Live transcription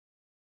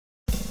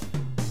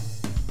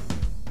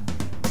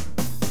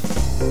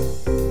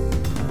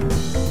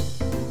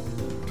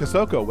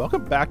Kosoko,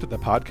 welcome back to the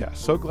podcast.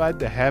 So glad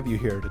to have you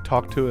here to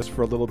talk to us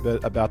for a little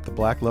bit about the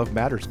Black Love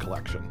Matters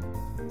collection.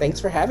 Thanks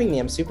for having me.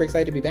 I'm super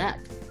excited to be back.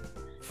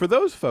 For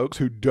those folks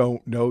who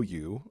don't know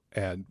you,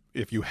 and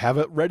if you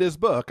haven't read his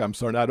book, I'm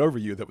sorry not over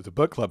you, that was a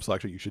book club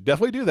selection, you should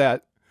definitely do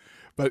that.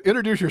 But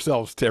introduce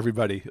yourselves to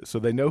everybody so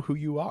they know who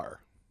you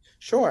are.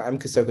 Sure. I'm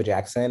Kosoko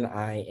Jackson.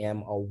 I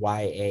am a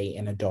YA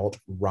and adult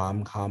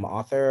rom-com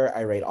author.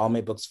 I write all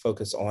my books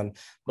focus on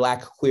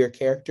Black queer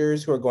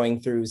characters who are going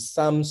through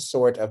some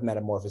sort of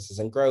metamorphosis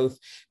and growth,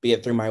 be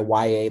it through my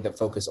YA that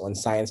focus on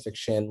science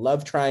fiction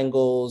love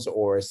triangles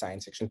or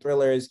science fiction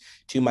thrillers,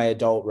 to my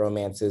adult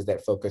romances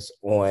that focus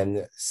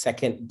on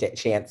second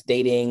chance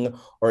dating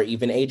or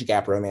even age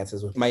gap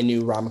romances, with my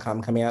new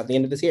rom-com coming out at the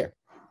end of this year.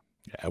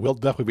 Yeah, we'll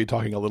definitely be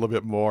talking a little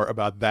bit more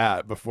about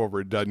that before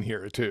we're done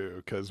here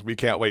too, because we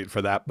can't wait for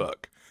that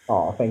book.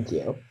 Oh, thank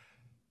you.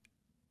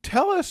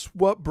 Tell us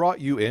what brought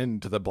you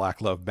into the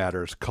Black Love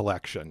Matters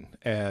collection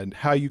and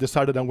how you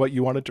decided on what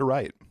you wanted to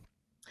write.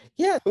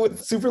 Yeah, I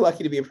was super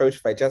lucky to be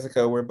approached by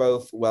Jessica. We're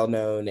both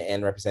well-known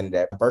and represented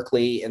at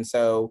Berkeley. And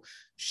so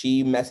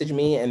she messaged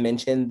me and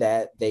mentioned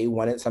that they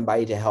wanted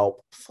somebody to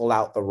help fill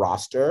out the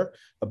roster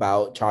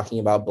about talking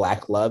about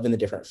Black love and the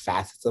different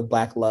facets of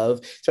Black love,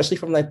 especially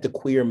from like the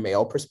queer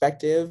male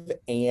perspective.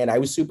 And I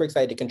was super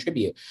excited to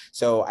contribute.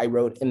 So I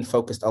wrote and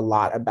focused a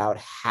lot about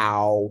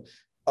how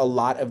a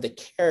lot of the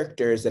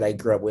characters that I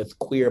grew up with,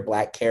 queer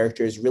Black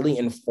characters, really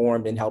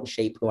informed and helped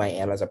shape who I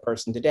am as a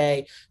person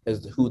today,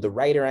 as who the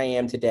writer I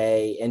am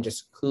today, and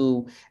just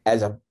who,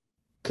 as a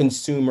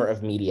consumer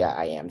of media,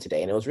 I am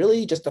today. And it was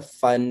really just a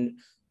fun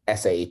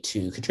essay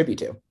to contribute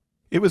to.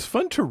 It was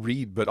fun to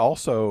read, but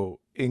also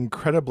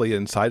incredibly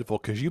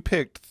insightful because you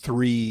picked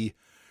three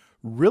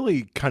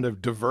really kind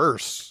of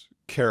diverse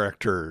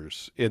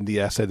characters in the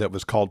essay that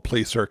was called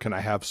Please Sir, Can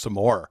I Have Some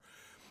More?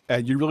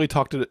 And you really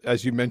talked to,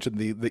 as you mentioned,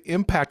 the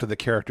impact of the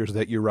characters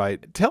that you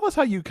write. Tell us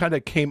how you kind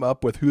of came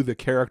up with who the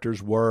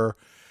characters were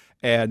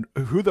and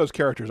who those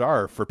characters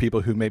are for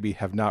people who maybe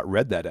have not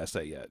read that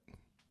essay yet.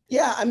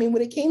 Yeah, I mean,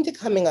 when it came to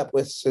coming up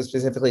with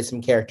specifically some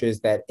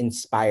characters that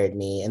inspired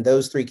me, and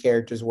those three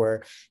characters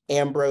were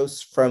Ambrose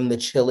from The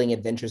Chilling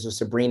Adventures of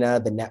Sabrina,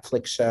 the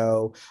Netflix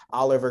show,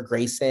 Oliver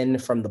Grayson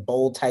from The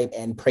Bold Type,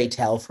 and Pray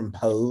Tell from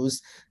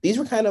Pose. These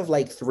were kind of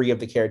like three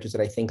of the characters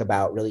that I think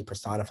about really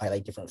personify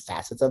like different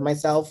facets of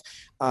myself.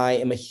 I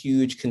am a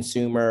huge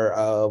consumer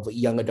of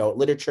young adult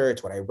literature.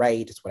 It's what I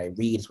write, it's what I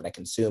read, it's what I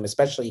consume,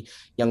 especially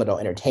young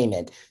adult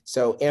entertainment.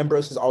 So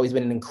Ambrose has always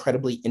been an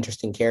incredibly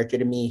interesting character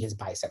to me. His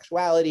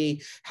bisexuality,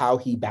 how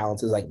he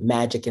balances like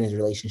magic in his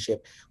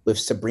relationship with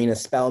Sabrina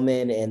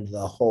Spellman and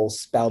the whole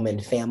Spellman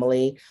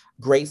family.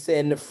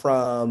 Grayson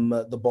from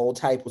The Bold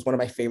Type was one of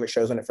my favorite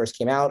shows when it first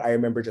came out. I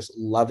remember just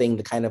loving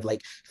the kind of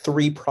like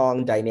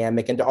three-pronged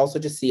dynamic, and to also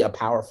just see a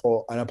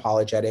powerful,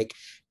 unapologetic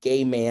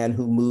gay man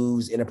who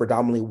moves in a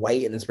predominantly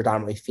white and is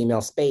predominantly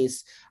female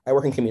space. I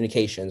work in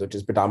communications, which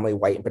is predominantly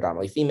white and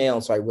predominantly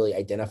female, so I really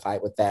identify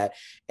with that.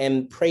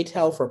 And Pray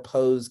Tell for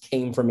Pose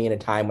came for me in a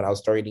time when I was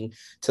starting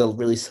to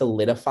really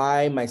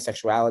solidify my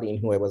sexuality and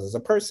who I was as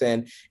a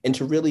person, and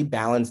to really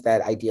balance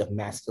that idea of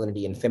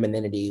masculinity and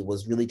femininity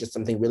was really just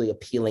something really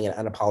appealing and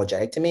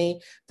unapologetic to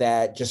me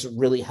that just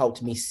really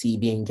helped me see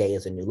being gay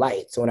as a new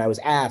light. So when I was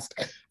asked,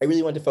 I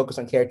really wanted to focus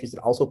on characters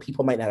that also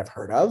people might not have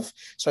heard of.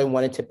 So I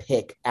wanted to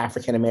pick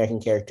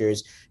African-American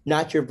characters,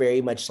 not your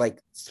very much like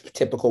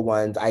typical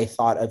ones. I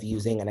thought of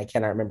using, and I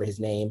cannot remember his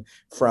name,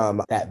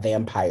 from that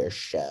vampire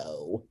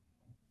show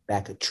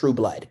back at True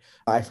Blood.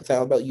 I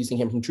thought about using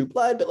him from True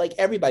Blood, but like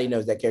everybody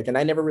knows that character, and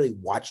I never really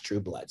watched True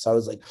Blood. So I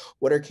was like,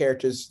 what are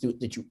characters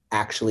that you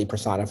actually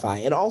personify?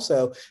 And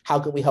also, how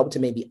can we help to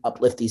maybe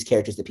uplift these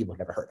characters that people have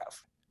never heard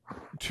of?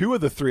 Two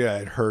of the three I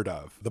had heard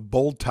of. The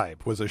Bold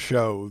Type was a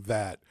show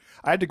that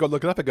I had to go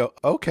look it up and go,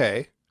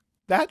 okay,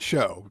 that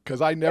show,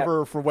 because I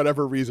never, for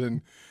whatever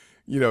reason,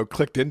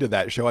 clicked into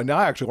that show. And now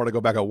I actually want to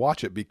go back and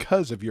watch it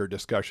because of your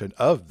discussion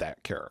of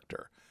that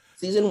character.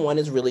 Season 1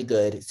 is really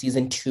good.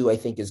 Season 2, I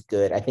think, is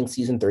good. I think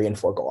season 3 and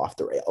 4 go off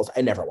the rails.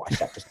 I never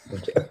watched after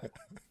season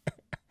 2.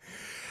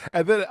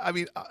 And then, I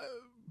mean,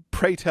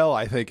 Pray Tell,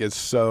 I think, has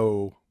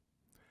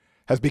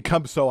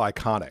become so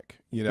iconic,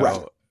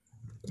 Right.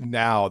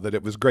 Now that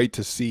it was great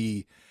to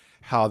see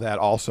how that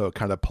also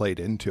kind of played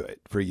into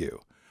it for you.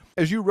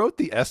 As you wrote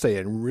the essay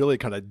and really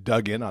kind of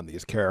dug in on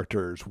these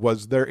characters,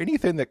 was there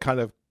anything that kind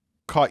of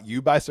caught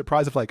you by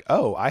surprise of like,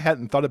 oh, I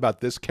hadn't thought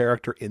about this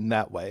character in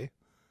that way?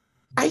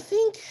 I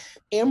think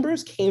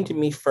Ambrose came to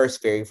me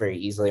first very, very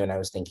easily when I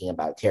was thinking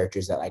about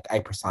characters that like I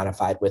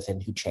personified with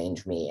and who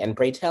changed me. And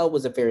Pray Tell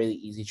was a very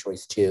easy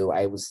choice too.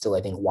 I was still,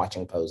 I think,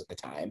 watching Pose at the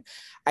time.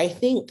 I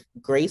think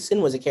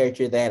Grayson was a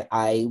character that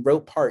I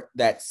wrote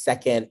that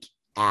second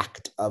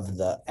act of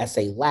the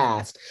essay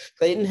last.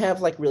 I didn't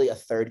have like really a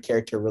third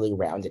character really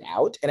rounded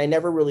out. And I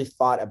never really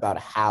thought about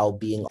how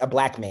being a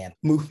Black man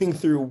moving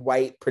through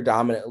white,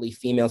 predominantly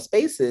female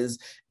spaces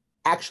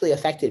actually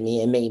affected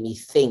me and made me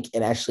think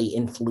and actually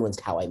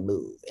influenced how I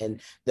move.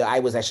 And I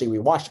was actually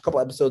rewatched a couple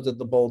episodes of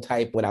The Bold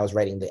Type when I was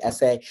writing the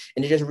essay,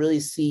 and to just really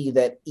see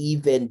that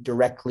even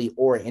directly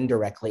or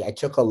indirectly, I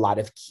took a lot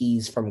of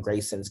keys from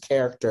Grayson's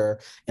character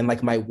and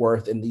like my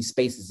worth in these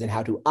spaces and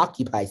how to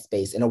occupy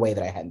space in a way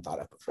that I hadn't thought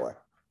of before.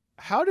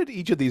 How did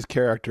each of these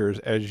characters,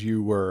 as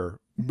you were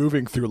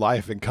moving through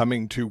life and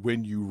coming to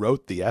when you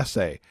wrote the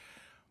essay,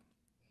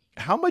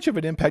 how much of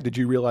an impact did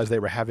you realize they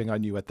were having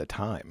on you at the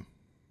time?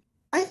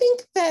 I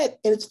think that,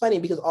 and it's funny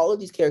because all of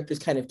these characters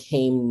kind of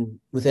came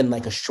within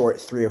like a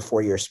short 3 or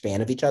 4 year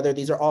span of each other.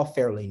 These are all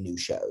fairly new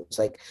shows.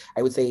 Like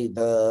I would say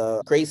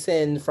the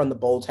Grayson from the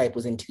Bold Type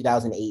was in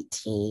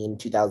 2018,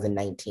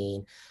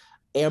 2019.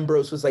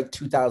 Ambrose was like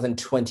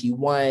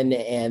 2021,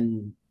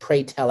 and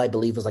Pray Tell, I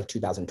believe, was like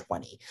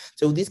 2020.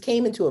 So this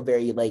came into a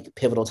very like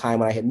pivotal time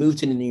when I had moved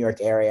to the New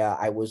York area.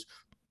 I was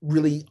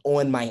really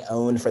on my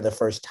own for the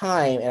first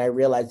time, and I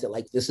realized that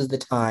like this is the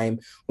time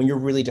when you're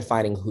really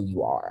defining who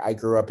you are. I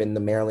grew up in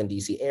the Maryland,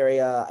 DC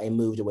area. I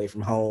moved away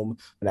from home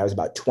when I was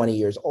about 20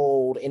 years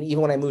old, and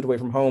even when I moved away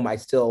from home, I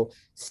still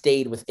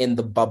stayed within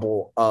the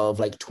bubble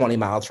of like 20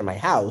 miles from my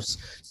house.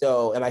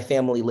 So, and my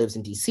family lives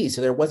in DC,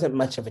 so there wasn't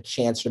much of a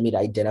chance for me to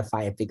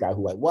identify and figure out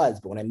who I was.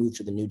 But when I moved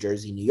to the New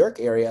Jersey, New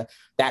York area,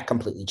 that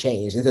completely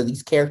changed. And so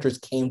these characters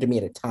came to me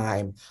at a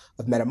time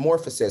of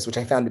metamorphosis, which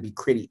I found to be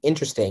pretty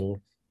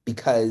interesting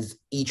because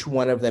each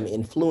one of them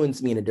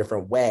influenced me in a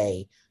different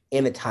way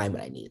in a time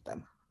when I needed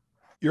them.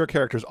 Your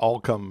characters all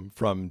come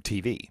from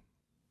TV.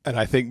 And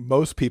I think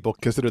most people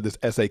consider this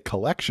essay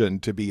collection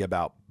to be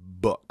about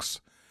books.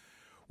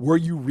 Were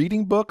you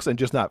reading books and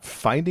just not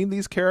finding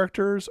these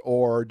characters,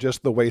 or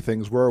just the way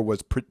things were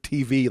was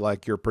TV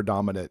like your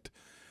predominant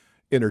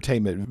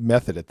entertainment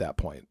method at that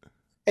point?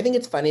 I think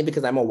it's funny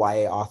because I'm a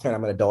YA author and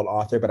I'm an adult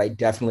author, but I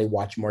definitely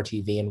watch more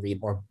TV and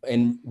read more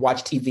and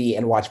watch TV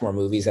and watch more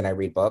movies than I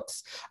read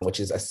books, which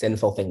is a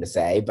sinful thing to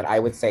say. But I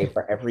would say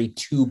for every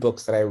 2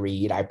 books that I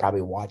read, I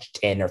probably watch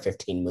 10 or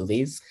 15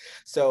 movies.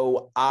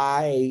 So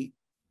I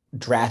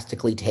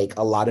drastically take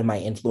a lot of my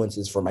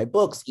influences for my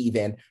books,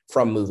 even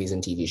from movies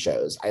and TV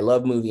shows. I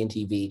love movie and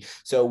TV.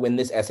 So when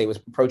this essay was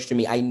approached to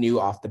me, I knew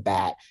off the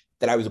bat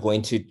that I was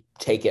going to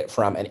take it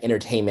from an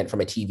entertainment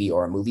from a TV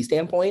or a movie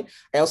standpoint.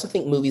 I also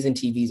think movies and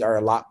TVs are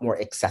a lot more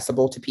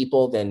accessible to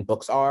people than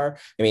books are.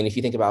 I mean, if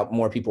you think about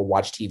more people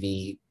watch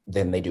TV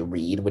than they do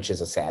read, which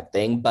is a sad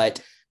thing.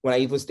 But when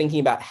I was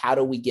thinking about how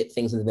do we get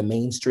things into the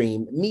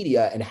mainstream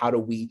media and how do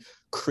we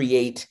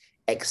create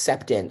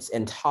acceptance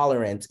and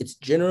tolerance, it's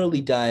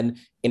generally done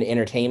in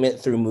entertainment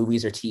through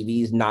movies or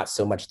TVs, not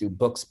so much through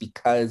books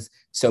because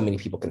so many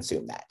people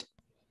consume that.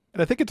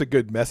 And I think it's a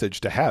good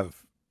message to have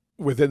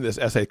within this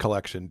essay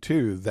collection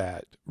too,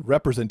 that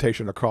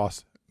representation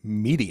across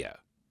media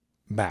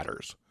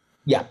matters.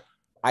 Yeah,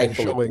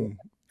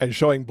 and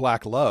showing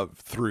Black love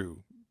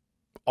through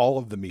all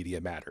of the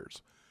media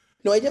matters.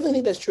 No, I definitely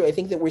think that's true. I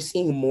think that we're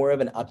seeing more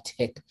of an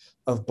uptick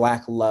of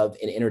Black love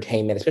in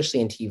entertainment,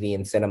 especially in TV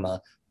and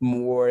cinema,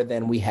 more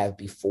than we have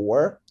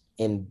before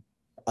in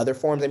other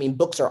forms. I mean,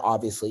 books are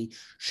obviously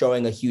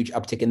showing a huge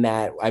uptick in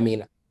that. I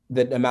mean,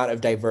 the amount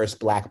of diverse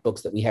Black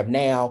books that we have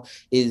now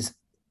is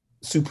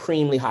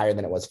supremely higher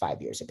than it was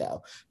 5 years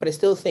ago. But I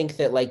still think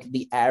that like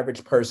the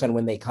average person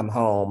when they come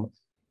home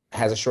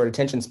has a short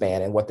attention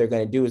span, and what they're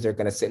going to do is they're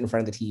going to sit in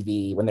front of the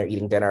TV when they're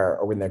eating dinner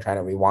or when they're trying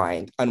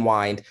to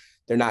unwind.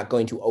 They're not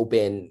going to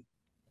open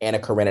Anna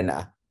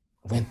Karenina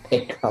when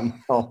they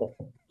come home.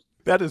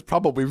 That is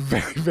probably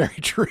very, very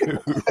true.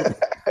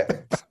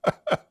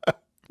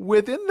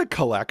 Within the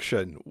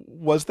collection,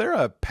 was there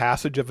a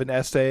passage of an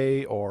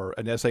essay or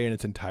an essay in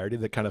its entirety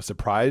that kind of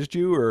surprised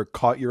you or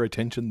caught your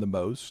attention the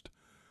most?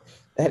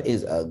 That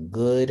is a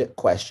good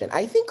question.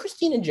 I think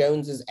Christina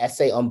Jones's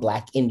essay on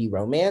Black indie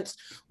romance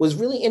was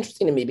really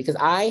interesting to me because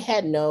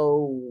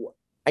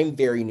I'm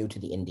very new to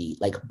the indie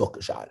like book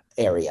genre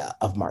area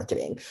of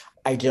marketing.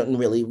 I don't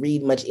really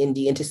read much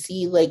indie, and to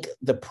see like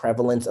the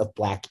prevalence of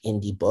Black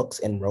indie books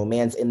and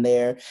romance in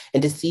there,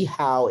 and to see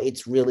how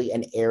it's really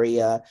an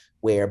area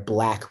where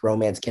Black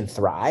romance can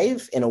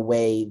thrive in a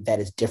way that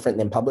is different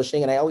than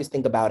publishing. And I always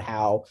think about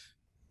how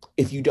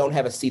if you don't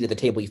have a seat at the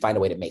table, you find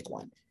a way to make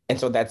one. And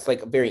so that's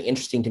like very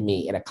interesting to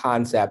me in a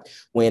concept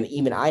when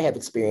even I have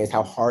experienced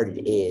how hard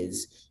it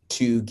is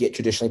to get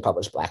traditionally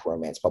published Black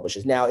romance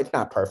published. Now, it's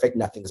not perfect.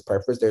 Nothing is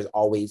perfect. There's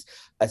always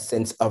a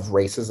sense of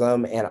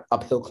racism and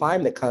uphill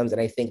climb that comes.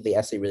 And I think the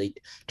essay really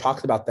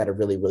talks about that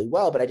really, really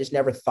well. But I just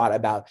never thought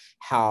about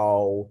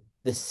how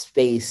the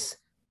space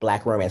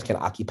Black romance can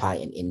occupy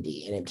in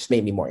indie. And it just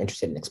made me more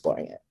interested in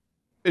exploring it.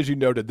 As you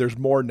noted, there's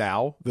more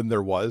now than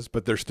there was,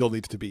 but there still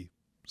needs to be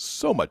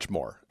so much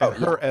more. And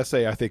her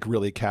essay, I think,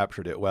 really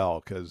captured it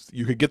well, because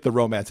you could get the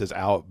romances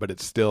out, but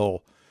it's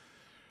still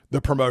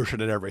the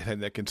promotion and everything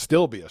that can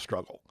still be a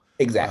struggle.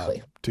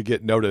 Exactly. To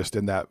get noticed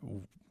in that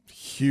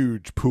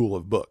huge pool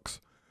of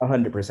books.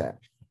 100%.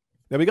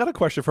 Now, we got a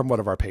question from one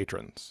of our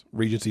patrons,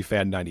 Regency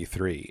Fan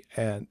 93,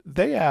 and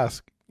they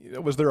ask,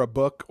 was there a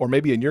book, or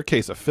maybe in your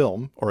case, a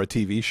film or a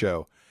TV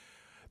show,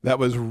 that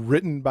was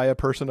written by a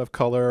person of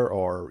color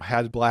or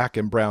had black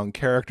and brown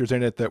characters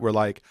in it that were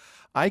like,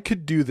 I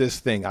could do this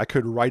thing. I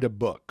could write a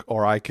book,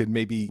 or I could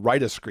maybe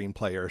write a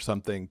screenplay or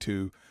something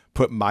to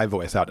put my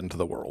voice out into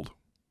the world?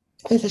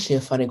 That's actually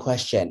a funny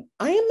question.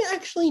 I am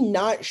actually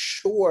not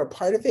sure.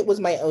 Part of it was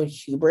my own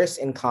hubris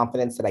and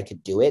confidence that I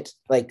could do it.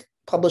 Like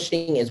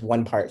publishing is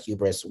one part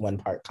hubris, one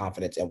part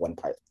confidence, and one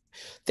part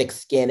thick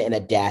skin and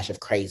a dash of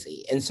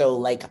crazy. And so,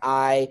 like,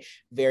 I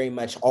very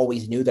much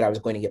always knew that I was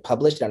going to get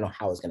published. I don't know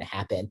how it was going to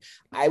happen.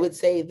 I would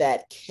say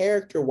that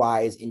character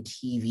wise and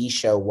TV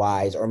show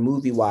wise or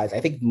movie wise, I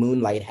think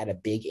Moonlight had a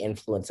big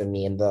influence on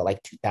me in the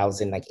like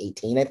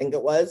 2018, I think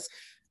it was.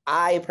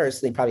 I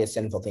personally, probably a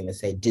sinful thing to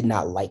say, did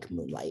not like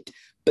Moonlight,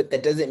 but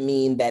that doesn't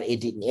mean that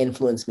it didn't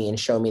influence me and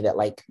show me that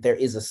like there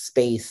is a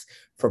space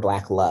for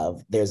Black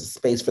love. There's a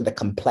space for the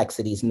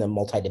complexities and the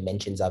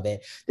multi-dimensions of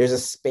it. There's a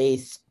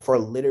space for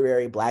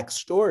literary Black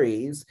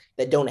stories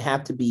that don't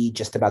have to be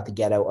just about the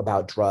ghetto,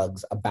 about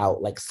drugs,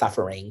 about like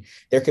suffering.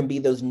 There can be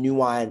those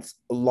nuanced,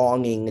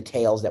 longing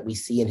tales that we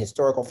see in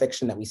historical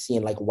fiction, that we see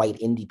in like white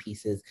indie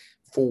pieces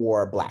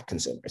for Black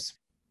consumers.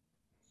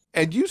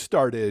 And you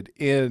started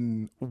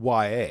in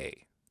YA,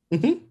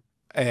 Mm-hmm.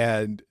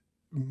 and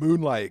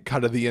Moonlight,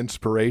 kind of the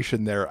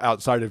inspiration there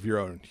outside of your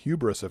own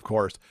hubris, of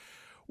course.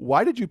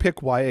 Why did you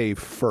pick YA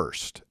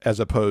first as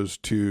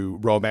opposed to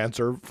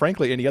romance or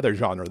frankly any other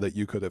genre that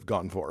you could have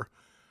gone for?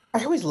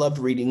 I always loved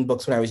reading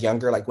books when I was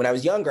younger. Like when I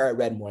was younger, I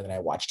read more than I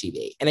watched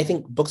TV. And I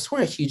think books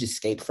were a huge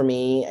escape for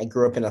me. I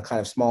grew up in a kind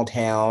of small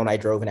town. I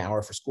drove an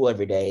hour for school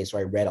every day. So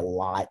I read a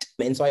lot.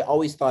 And so I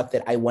always thought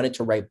that I wanted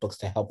to write books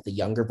to help the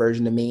younger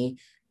version of me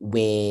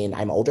when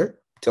I'm older,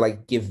 to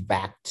like give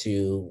back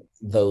to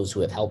those who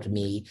have helped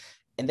me,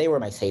 and they were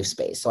my safe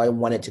space. So I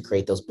wanted to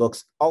create those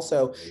books.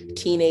 Also,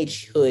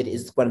 teenagehood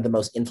is one of the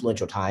most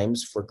influential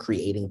times for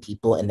creating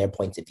people and their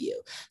points of view.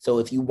 So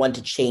if you want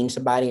to change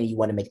somebody and you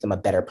want to make them a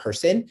better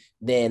person,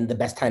 then the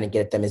best time to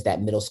get at them is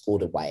that middle school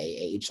to YA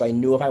age. So I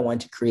knew if I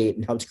wanted to create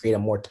and help to create a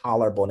more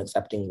tolerable and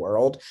accepting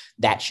world,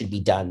 that should be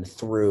done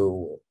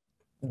through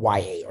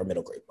YA or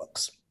middle grade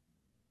books.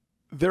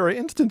 There are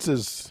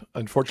instances,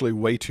 unfortunately,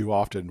 way too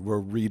often where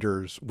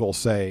readers will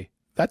say,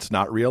 that's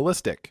not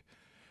realistic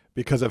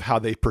because of how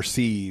they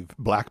perceive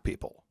Black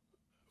people.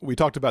 We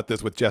talked about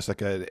this with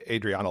Jessica and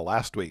Adriana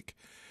last week.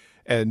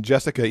 And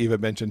Jessica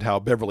even mentioned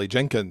how Beverly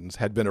Jenkins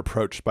had been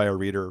approached by a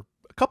reader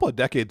a couple of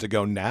decades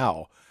ago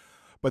now.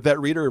 But that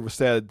reader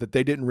said that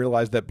they didn't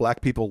realize that Black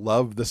people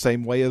love the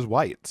same way as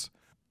whites.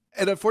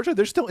 And unfortunately,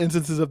 there's still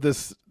instances of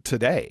this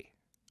today.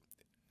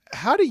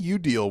 How do you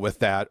deal with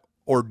that?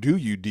 Or do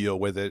you deal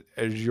with it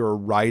as you're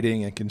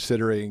writing and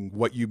considering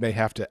what you may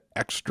have to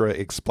extra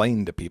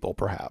explain to people,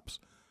 perhaps?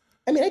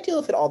 I mean, I deal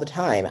with it all the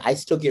time. I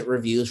still get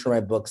reviews for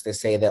my books that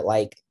say that,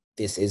 like,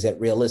 this isn't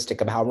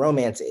realistic of how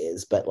romance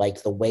is, but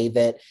like the way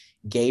that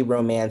gay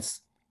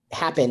romance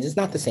happens is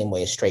not the same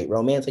way as straight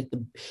romance. Like,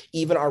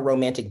 even our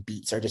romantic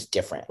beats are just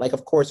different. Like,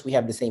 of course, we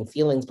have the same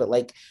feelings, but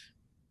like,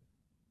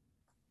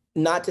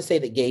 not to say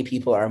that gay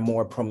people are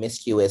more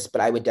promiscuous, but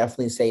I would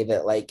definitely say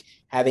that like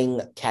having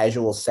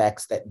casual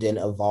sex that then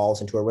evolves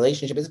into a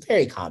relationship is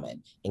very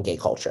common in gay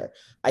culture.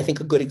 I think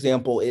a good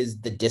example is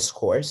the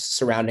discourse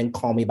surrounding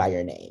Call Me by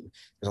Your Name.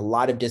 There's a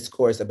lot of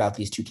discourse about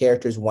these two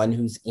characters, one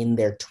who's in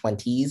their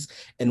 20s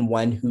and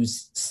one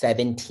who's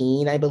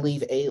 17, I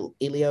believe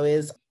Elio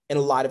is. And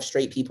a lot of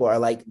straight people are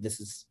like, this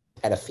is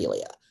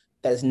pedophilia.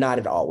 That is not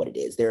at all what it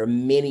is. There are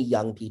many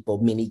young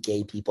people, many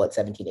gay people at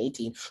 17,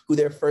 18, who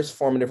their first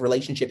formative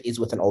relationship is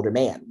with an older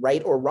man.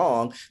 Right or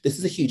wrong, this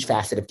is a huge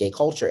facet of gay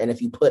culture. And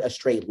if you put a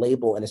straight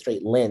label and a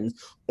straight lens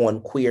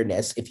on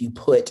queerness, if you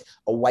put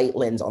a white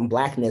lens on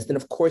Blackness, then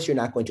of course you're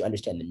not going to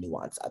understand the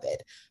nuance of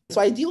it.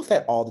 So I deal with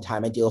that all the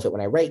time. I deal with it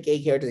when I write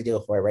gay characters. I deal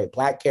with it when I write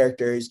Black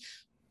characters.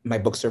 My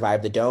book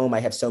Survive the Dome. I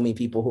have so many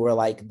people who are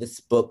like,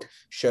 this book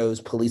shows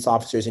police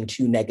officers in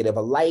too negative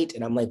a light.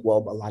 And I'm like,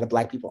 well, a lot of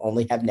Black people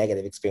only have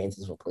negative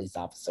experiences with police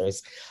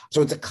officers.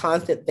 So it's a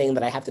constant thing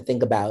that I have to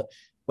think about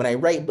when I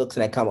write books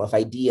and I come up with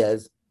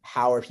ideas.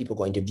 How are people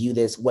going to view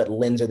this? What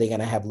lens are they going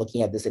to have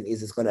looking at this? And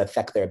is this going to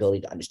affect their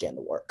ability to understand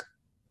the work?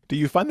 Do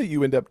you find that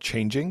you end up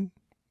changing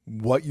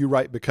what you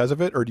write because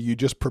of it? Or do you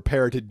just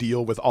prepare to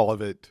deal with all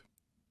of it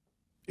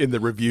in the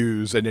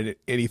reviews and in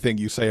anything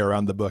you say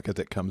around the book as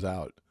it comes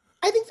out?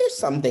 I think there's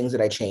some things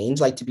that I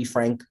change. Like, to be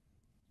frank,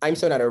 I'm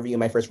So Not Over You,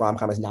 my first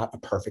rom-com, is not a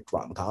perfect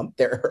rom-com.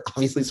 There are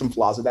obviously some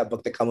flaws with that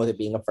book that come with it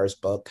being a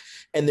first book.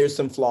 And there's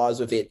some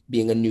flaws with it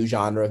being a new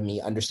genre of me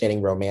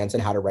understanding romance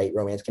and how to write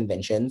romance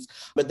conventions.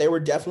 But there were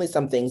definitely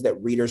some things that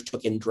readers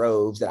took in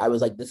droves that I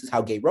was like, this is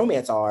how gay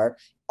romance are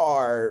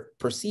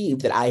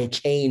perceived, that I had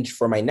changed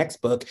for my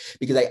next book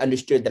because I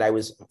understood that I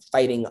was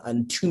fighting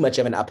on too much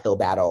of an uphill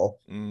battle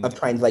of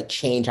trying to like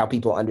change how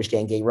people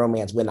understand gay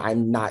romance when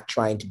I'm not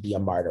trying to be a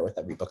martyr with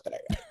every book that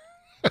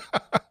I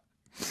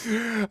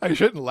read. I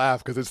shouldn't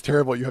laugh because it's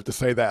terrible you have to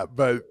say that,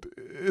 but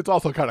it's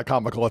also kind of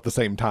comical at the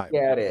same time.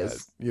 Yeah, it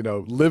is.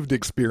 Lived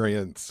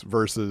experience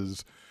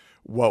versus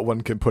what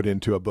one can put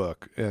into a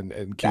book and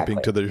keeping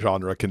Exactly. to the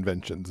genre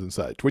conventions and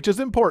such, which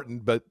is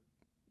important, but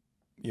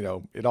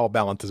it all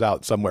balances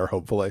out somewhere,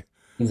 hopefully.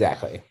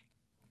 Exactly.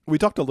 We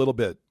talked a little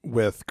bit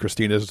with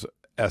Christina's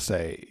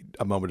essay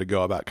a moment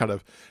ago about kind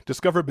of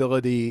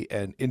discoverability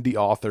and indie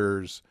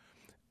authors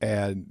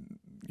and,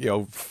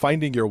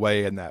 finding your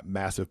way in that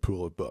massive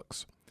pool of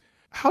books.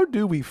 How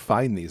do we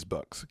find these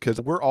books?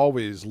 Because we're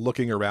always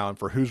looking around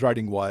for who's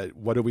writing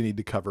what do we need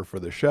to cover for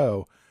the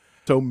show.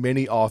 So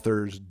many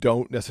authors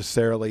don't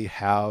necessarily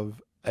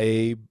have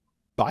a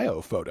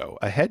bio photo,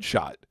 a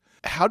headshot.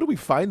 How do we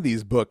find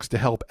these books to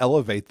help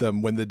elevate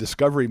them when the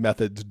discovery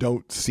methods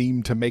don't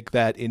seem to make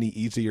that any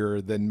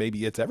easier than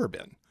maybe it's ever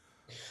been?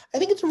 I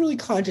think it's a really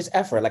conscious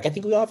effort. Like, I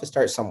think we all have to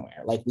start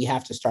somewhere. Like, we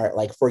have to start,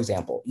 like, for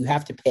example, you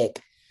have to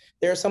pick.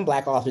 There are some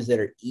Black authors that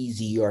are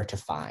easier to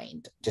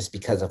find just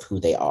because of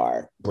who they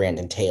are.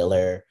 Brandon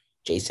Taylor,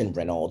 Jason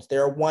Reynolds.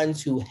 There are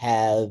ones who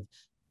have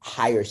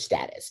higher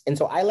status. And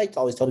so I like to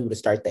always tell people to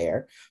start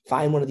there,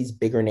 find one of these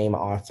bigger name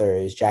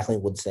authors,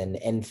 Jacqueline Woodson,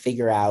 and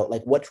figure out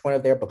like which one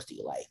of their books do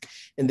you like.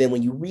 And then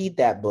when you read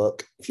that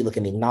book, if you look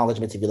in the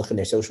acknowledgments, if you look in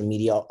their social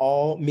media,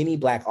 all many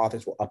Black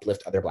authors will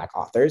uplift other Black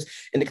authors.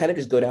 And to kind of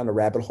just go down the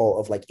rabbit hole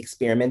of like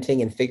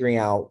experimenting and figuring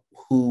out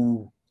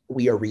who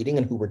we are reading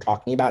and who we're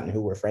talking about and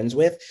who we're friends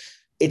with.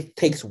 It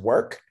takes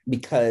work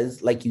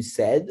because, like you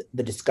said,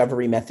 the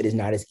discovery method is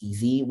not as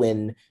easy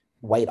when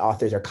white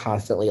authors are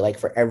constantly like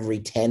for every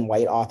 10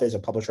 white authors, a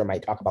publisher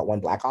might talk about one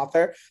Black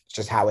author. It's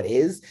just how it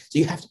is. So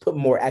you have to put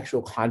more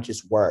actual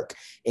conscious work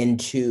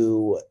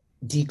into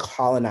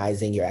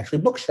decolonizing your actual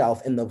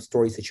bookshelf and the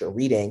stories that you're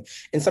reading.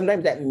 And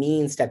sometimes that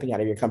means stepping out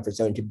of your comfort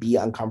zone to be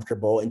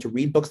uncomfortable and to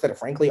read books that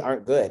frankly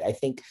aren't good. I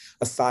think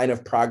a sign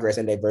of progress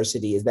and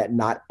diversity is that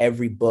not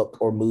every book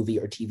or movie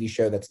or TV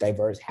show that's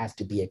diverse has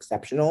to be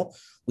exceptional.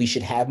 We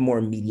should have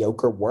more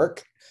mediocre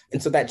work.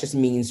 And so that just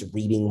means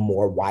reading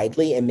more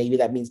widely. And maybe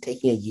that means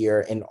taking a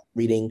year and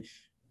reading,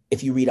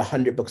 if you read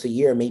 100 books a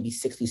year, maybe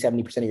 60,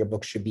 70% of your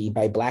books should be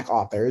by Black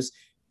authors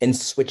and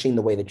switching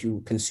the way that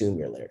you consume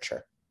your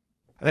literature.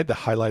 I think the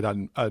highlight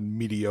on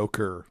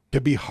mediocre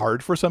could be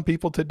hard for some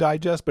people to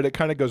digest, but it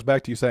kind of goes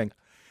back to you saying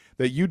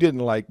that you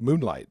didn't like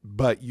Moonlight,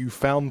 but you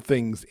found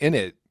things in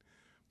it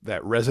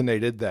that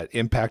resonated, that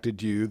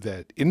impacted you,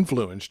 that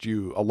influenced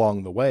you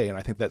along the way. And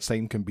I think that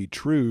same can be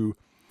true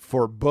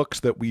for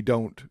books that we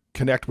don't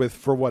connect with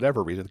for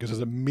whatever reason, because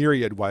there's a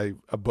myriad why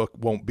a book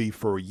won't be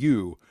for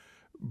you,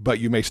 but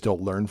you may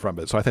still learn from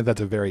it. So I think that's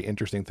a very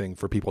interesting thing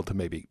for people to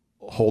maybe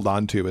hold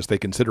on to as they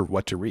consider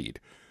what to read.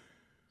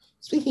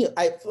 Speaking of,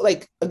 I feel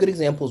like a good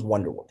example is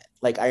Wonder Woman.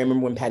 Like I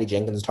remember when Patty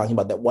Jenkins was talking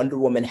about that Wonder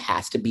Woman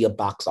has to be a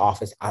box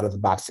office out of the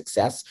box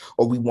success,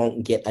 or we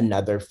won't get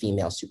another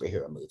female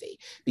superhero movie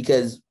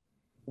because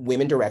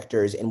women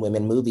directors and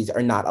women movies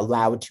are not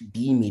allowed to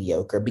be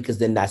mediocre because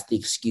then that's the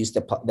excuse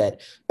that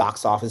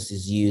box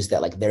offices use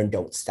that like they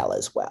don't sell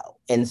as well.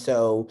 And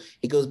so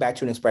it goes back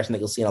to an expression that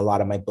you'll see in a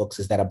lot of my books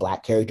is that a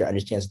Black character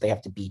understands that they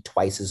have to be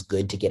twice as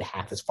good to get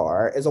half as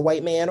far as a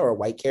white man or a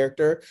white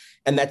character.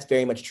 And that's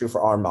very much true for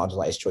our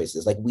marginalized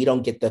choices. Like we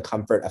don't get the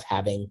comfort of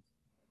having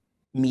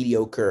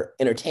mediocre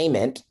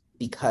entertainment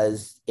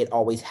because it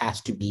always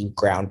has to be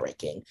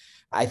groundbreaking.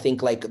 I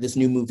think like this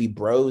new movie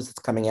Bros that's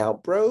coming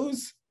out,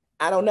 Bros,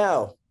 I don't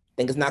know. I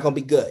think it's not going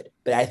to be good,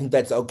 but I think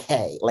that's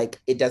okay.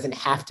 Like it doesn't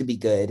have to be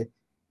good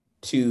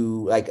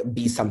to like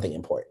be something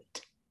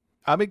important.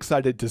 I'm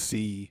excited to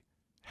see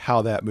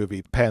how that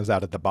movie pans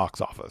out at the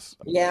box office.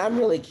 Yeah, I'm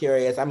really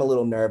curious. I'm a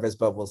little nervous,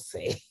 but we'll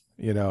see.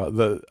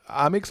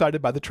 I'm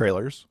excited by the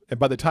trailers. And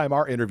by the time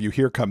our interview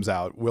here comes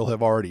out, we'll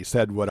have already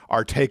said what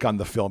our take on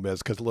the film is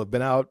because it'll have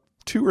been out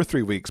 2 or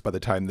 3 weeks by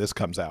the time this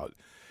comes out.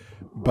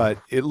 But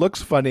it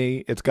looks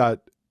funny. It's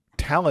got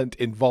talent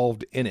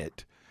involved in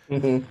it.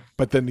 Mm-hmm.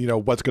 But then,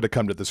 what's going to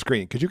come to the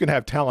screen? Because you can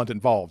have talent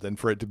involved and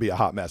for it to be a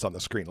hot mess on the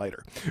screen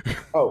later.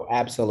 Oh,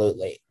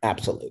 absolutely.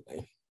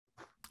 Absolutely.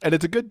 And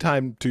it's a good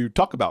time to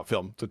talk about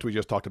film, since we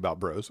just talked about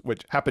Bros,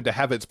 which happened to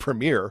have its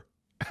premiere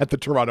at the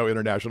Toronto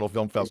International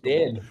Film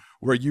Festival,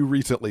 where you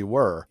recently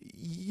were.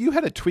 You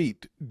had a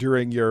tweet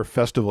during your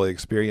festival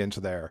experience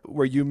there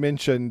where you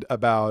mentioned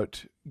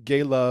about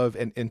gay love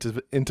and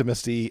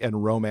intimacy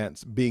and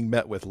romance being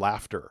met with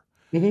laughter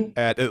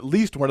at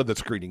least one of the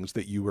screenings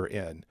that you were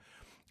in.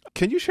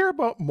 Can you share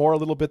a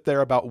little bit there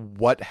about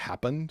what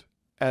happened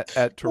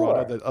at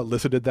Toronto that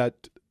elicited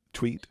that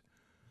tweet?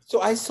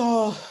 So I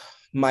saw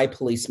My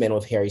Policeman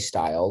with Harry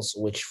Styles,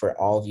 which for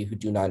all of you who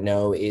do not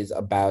know is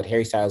about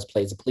Harry Styles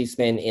plays a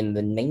policeman in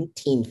the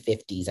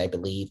 1950s, I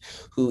believe,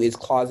 who is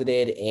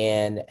closeted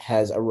and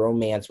has a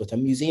romance with a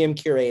museum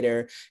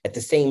curator. At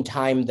the same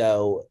time,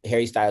 though,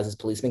 Harry Styles'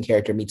 policeman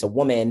character meets a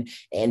woman,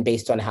 and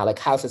based on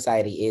how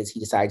society is,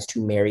 he decides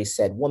to marry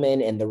said woman,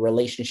 and the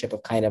relationship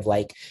of kind of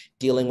like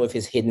dealing with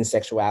his hidden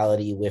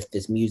sexuality with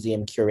this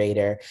museum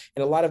curator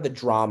and a lot of the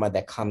drama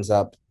that comes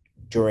up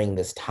during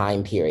this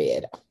time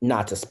period,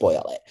 not to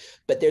spoil it,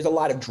 but there's a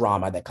lot of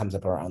drama that comes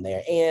up around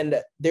there.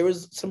 And there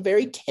was some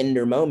very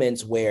tender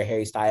moments where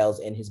Harry Styles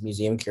and his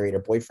museum curator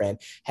boyfriend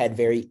had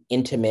very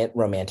intimate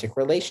romantic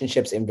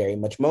relationships and very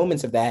much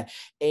moments of that.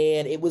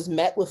 And it was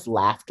met with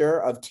laughter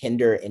of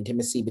tender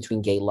intimacy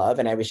between gay love.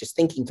 And I was just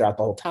thinking throughout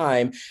the whole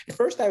time, at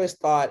first I was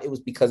thought it was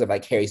because of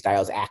like Harry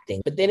Styles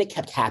acting, but then it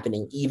kept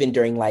happening even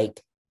during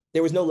like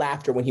there was no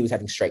laughter when he was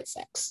having straight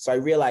sex. So I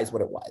realized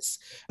what it was.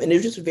 And it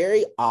was just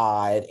very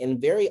odd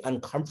and very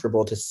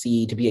uncomfortable to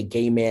see to be a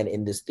gay man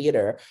in this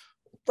theater,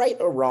 right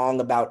or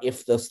wrong about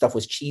if the stuff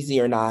was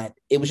cheesy or not.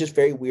 It was just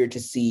very weird to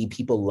see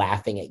people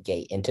laughing at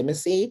gay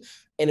intimacy.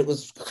 And it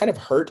was kind of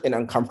hurt and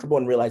uncomfortable,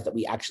 and realized that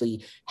we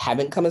actually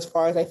haven't come as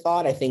far as I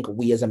thought. I think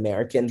we as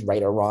Americans,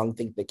 right or wrong,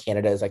 think that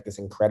Canada is like this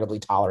incredibly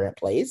tolerant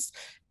place.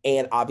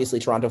 And obviously,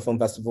 Toronto Film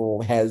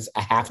Festival has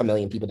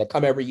 500,000 people that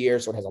come every year,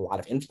 so it has a lot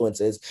of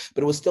influences.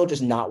 But it was still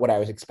just not what I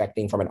was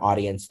expecting from an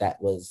audience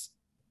that was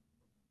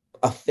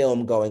a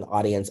film-going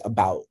audience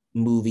about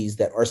movies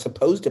that are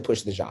supposed to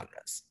push the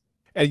genres.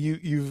 And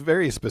you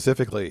very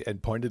specifically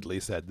and pointedly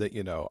said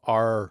that,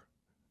 our,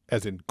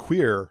 as in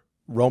queer,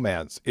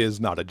 romance is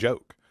not a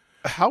joke.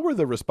 How were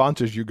the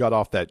responses you got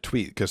off that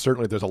tweet? Because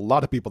certainly there's a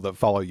lot of people that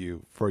follow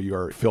you for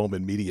your film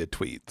and media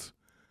tweets.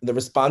 The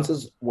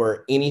responses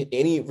were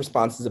any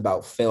responses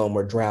about film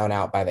were drowned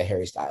out by the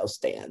Harry Styles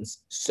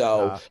stands.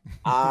 So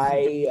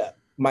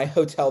my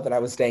hotel that I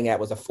was staying at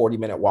was a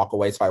 40-minute walk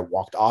away, so I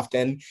walked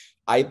often.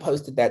 I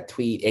posted that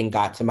tweet and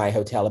got to my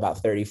hotel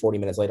about 30, 40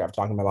 minutes later. I was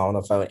talking to my mom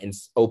on the phone and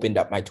opened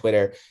up my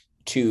Twitter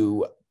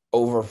to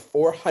over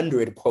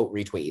 400 quote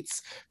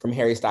retweets from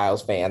Harry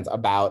Styles fans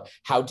about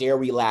how dare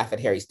we laugh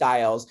at Harry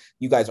Styles.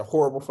 You guys are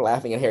horrible for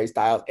laughing at Harry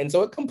Styles. And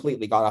so it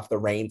completely got off the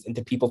reins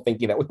into people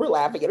thinking that we were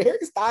laughing at Harry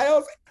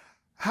Styles.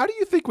 How do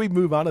you think we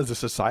move on as a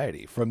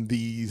society from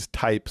these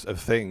types of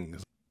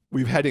things?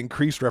 We've had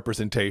increased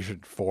representation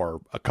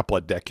for a couple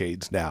of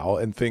decades now,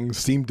 and things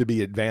seem to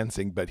be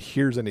advancing, but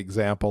here's an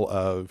example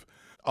of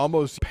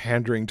almost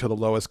pandering to the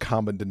lowest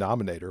common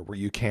denominator where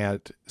you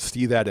can't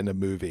see that in a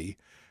movie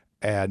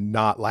and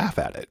not laugh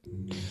at it.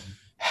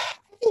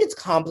 I think it's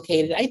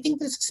complicated. I think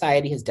the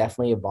society has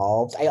definitely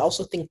evolved. I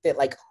also think that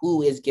like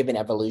who is given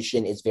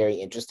evolution is very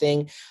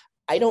interesting.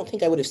 I don't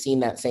think I would have seen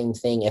that same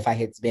thing if I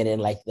had been in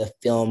like the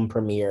film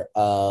premiere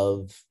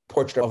of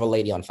Portrait of a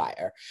Lady on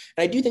Fire.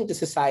 And I do think the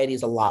society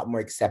is a lot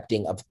more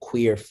accepting of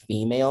queer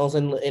females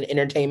in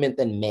entertainment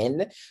than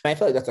men. And I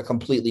feel like that's a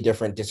completely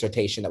different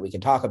dissertation that we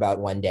can talk about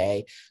one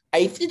day.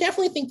 I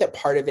definitely think that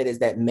part of it is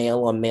that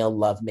male on male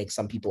love makes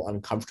some people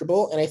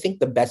uncomfortable. And I think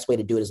the best way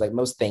to do it is like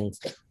most things,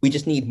 we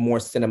just need more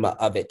cinema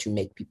of it to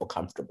make people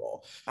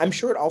comfortable. I'm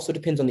sure it also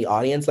depends on the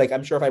audience. Like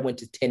I'm sure if I went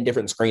to 10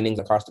 different screenings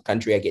across the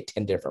country, I get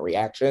 10 different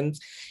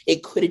reactions.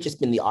 It could have just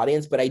been the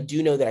audience, but I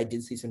do know that I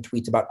did see some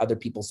tweets about other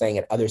people saying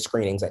at other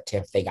screenings at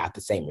TIFF, they got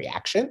the same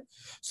reaction.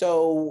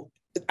 So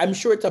I'm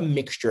sure it's a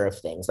mixture of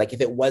things. Like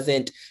if it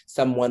wasn't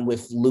someone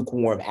with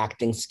lukewarm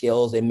acting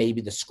skills and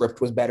maybe the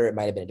script was better, it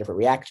might have been a different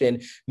reaction.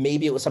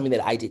 Maybe it was something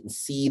that I didn't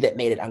see that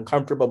made it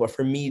uncomfortable. But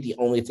for me, the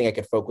only thing I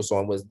could focus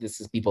on was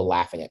this is people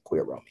laughing at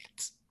queer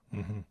romance.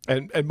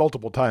 Mm-hmm. And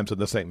multiple times in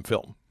the same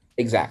film.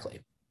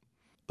 Exactly.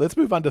 Let's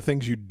move on to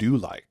things you do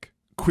like.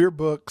 Queer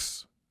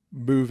books,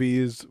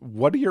 movies.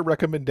 What are your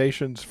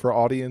recommendations for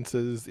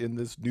audiences in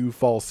this new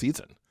fall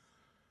season?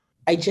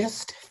 I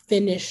just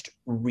finished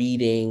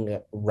reading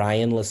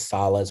Ryan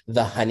Lasala's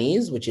The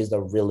Honeys, which is a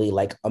really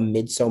like a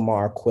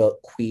Midsommar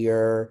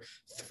queer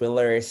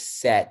thriller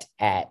set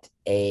at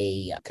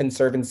a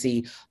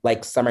conservancy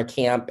like summer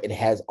camp. It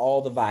has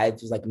all the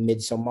vibes of like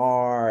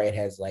Midsommar. It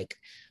has like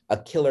a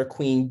killer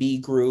queen bee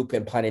group,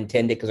 and pun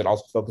intended, because it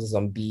also focuses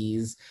on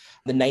bees.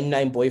 The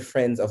 99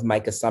 Boyfriends of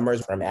Micah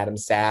Summers from Adam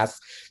Sass.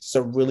 It's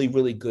a really,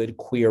 really good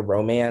queer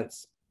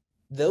romance.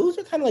 Those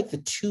are kind of like the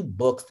two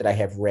books that I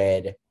have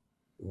read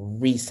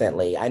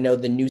recently. I know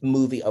the new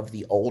movie of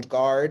The Old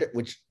Guard,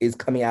 which is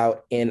coming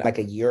out in like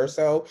a year or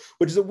so,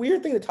 which is a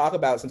weird thing to talk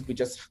about since we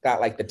just got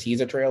like the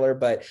teaser trailer,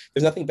 but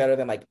there's nothing better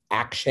than like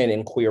action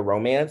and queer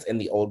romance, and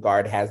The Old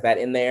Guard has that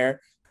in there.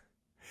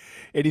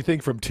 Anything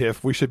from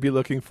TIFF we should be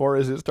looking for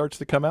as it starts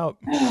to come out?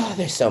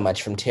 There's so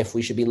much from TIFF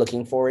we should be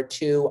looking forward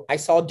to. I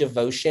saw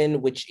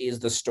Devotion, which is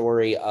the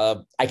story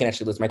of, I can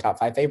actually list my top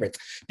 5 favorites.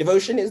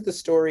 Devotion is the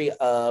story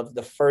of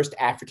the first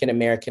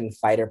African-American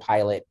fighter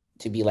pilot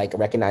to be like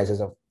recognized as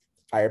a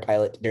fighter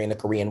pilot during the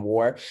Korean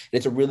War. And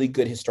it's a really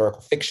good historical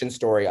fiction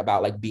story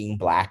about like being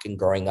Black and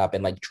growing up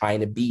and like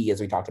trying to be,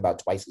 as we talked about,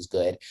 twice as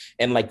good.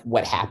 And like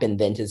what happened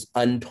then to this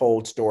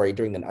untold story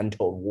during an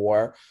untold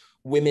war.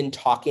 Women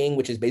Talking,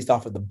 which is based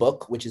off of the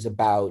book, which is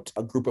about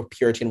a group of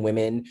Puritan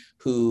women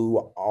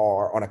who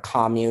are on a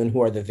commune,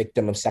 who are the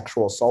victim of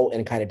sexual assault,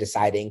 and kind of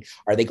deciding,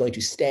 are they going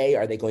to stay?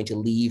 Are they going to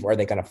leave? Or are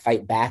they going to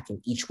fight back?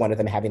 And each one of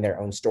them having their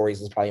own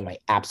stories is probably my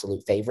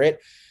absolute favorite.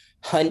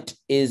 Hunt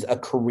is a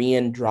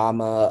Korean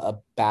drama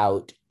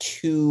about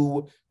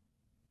two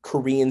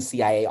Korean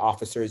CIA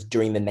officers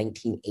during the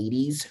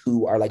 1980s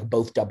who are like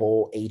both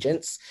double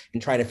agents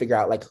and trying to figure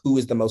out like who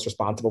is the most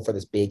responsible for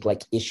this big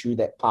like issue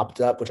that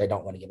popped up, which I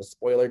don't want to give a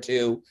spoiler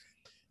to.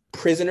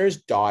 Prisoner's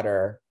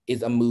Daughter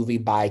is a movie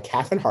by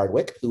Catherine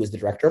Hardwicke, who is the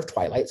director of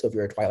Twilight. So if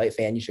you're a Twilight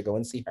fan, you should go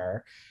and see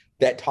her.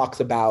 That talks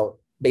about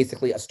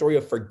basically a story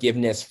of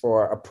forgiveness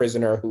for a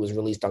prisoner who was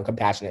released on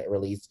compassionate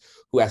release,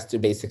 who has to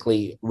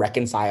basically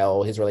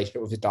reconcile his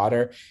relationship with his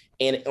daughter.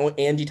 And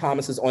Angie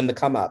Thomas is On the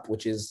Come Up,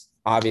 which is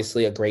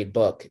obviously a great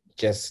book,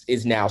 just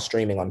is now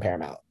streaming on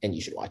Paramount, and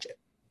you should watch it.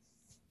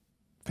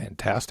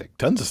 Fantastic.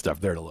 Tons of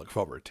stuff there to look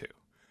forward to.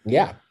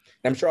 Yeah. And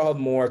I'm sure I'll have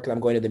more because I'm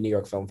going to the New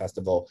York Film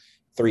Festival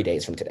 3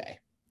 days from today,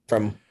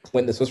 from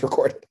when this was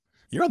recorded.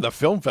 You're on the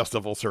film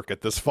festival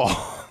circuit this fall.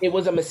 It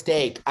was a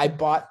mistake. I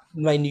bought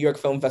my New York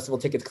Film Festival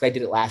tickets because I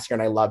did it last year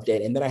and I loved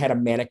it. And then I had a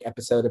manic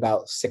episode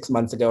about 6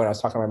 months ago and I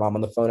was talking to my mom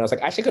on the phone. I was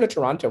like, I should go to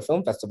Toronto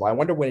Film Festival. I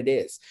wonder when it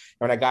is.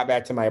 And when I got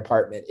back to my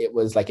apartment, it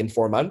was like in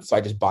 4 months. So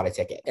I just bought a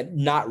ticket and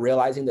not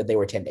realizing that they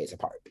were 10 days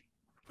apart.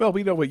 Well,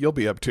 we know what you'll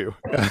be up to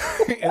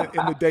in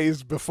the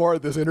days before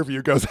this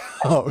interview goes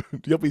out.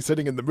 You'll be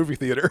sitting in the movie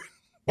theater.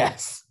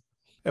 Yes.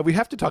 And we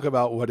have to talk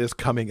about what is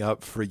coming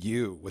up for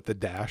you with the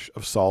Dash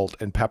of Salt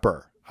and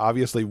Pepper.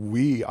 Obviously,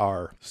 we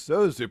are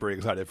so super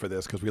excited for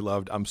this because we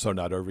loved I'm So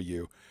Not Over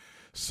You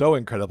so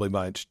incredibly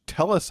much.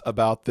 Tell us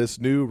about this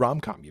new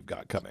rom-com you've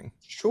got coming.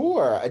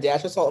 Sure. A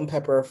Dash of Salt and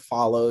Pepper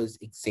follows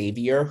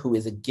Xavier, who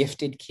is a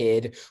gifted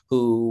kid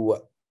who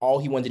all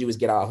he wanted to do was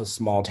get out of his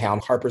small town,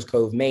 Harper's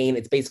Cove, Maine.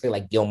 It's basically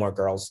like Gilmore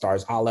Girls,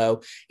 Stars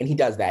Hollow. And he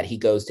does that. He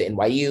goes to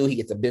NYU. He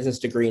gets a business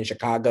degree in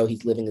Chicago.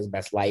 He's living his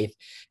best life.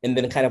 And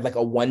then kind of like a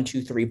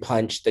 1-2-3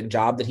 punch, the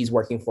job that he's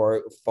working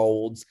for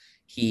folds.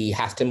 He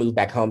has to move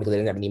back home because he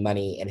doesn't have any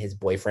money and his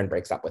boyfriend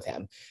breaks up with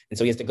him. And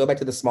so he has to go back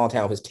to the small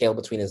town with his tail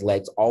between his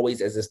legs,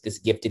 always as this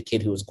gifted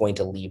kid who is going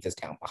to leave his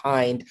town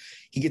behind.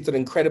 He gets an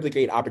incredibly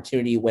great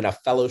opportunity when a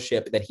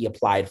fellowship that he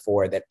applied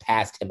for that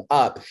passed him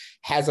up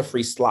has a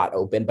free slot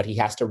open, but he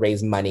has to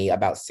raise money,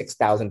 about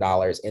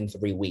 $6,000 in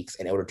 3 weeks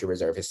in order to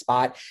reserve his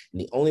spot.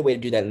 And the only way to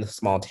do that in the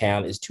small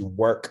town is to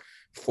work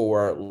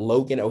for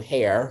Logan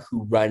O'Hare,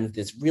 who runs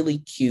this really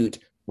cute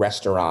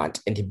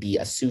restaurant, and to be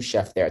a sous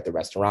chef there at the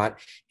restaurant.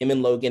 Him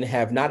and Logan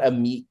have not a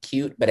meet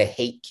cute, but a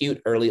hate cute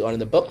early on in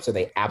the book. So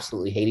they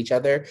absolutely hate each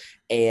other.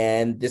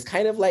 And this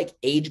kind of like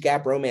age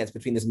gap romance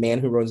between this man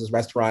who runs this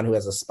restaurant, who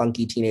has a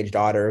spunky teenage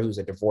daughter, who's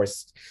a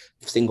divorced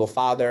single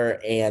father,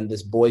 and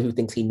this boy who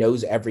thinks he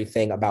knows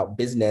everything about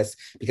business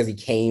because he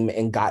came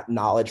and got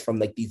knowledge from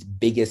like these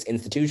biggest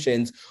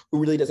institutions, who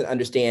really doesn't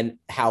understand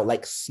how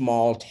like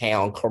small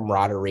town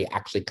camaraderie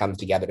actually comes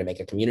together to make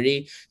a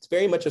community. It's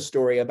very much a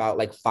story about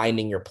like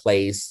finding your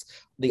place,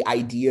 the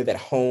idea that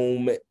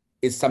home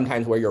is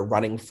sometimes where you're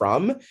running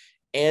from,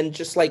 and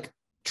just like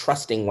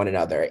trusting one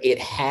another. It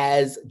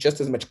has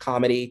just as much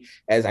comedy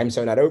as I'm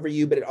So Not Over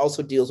You, but it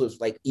also deals with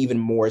like even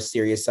more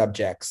serious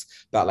subjects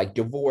about like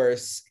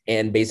divorce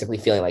and basically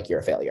feeling like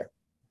you're a failure.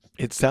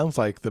 It sounds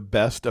like the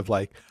best of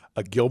like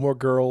a Gilmore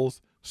Girls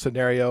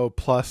scenario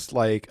plus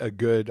like a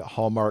good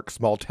Hallmark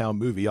small town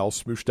movie all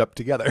smooshed up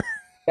together.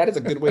 That is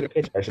a good way to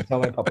pitch it. I should tell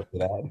my publisher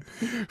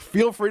that.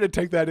 Feel free to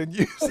take that and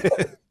use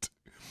it.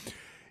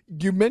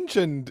 You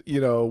mentioned,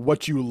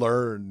 what you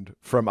learned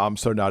from I'm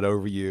So Not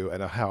Over You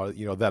and how,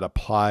 that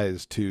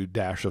applies to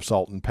Dash of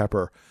Salt and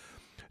Pepper.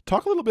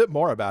 Talk a little bit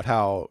more about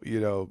how,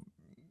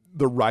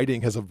 the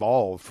writing has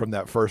evolved from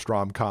that first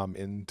rom-com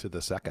into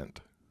the second.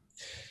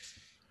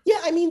 Yeah,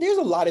 I mean, there's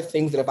a lot of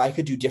things that if I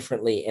could do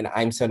differently in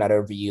I'm So Not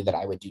Over You that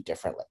I would do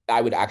differently. I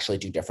would actually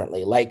do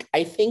differently. Like,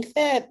 I think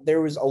that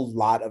there was a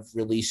lot of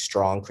really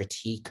strong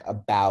critique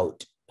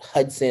about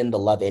Hudson, the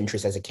love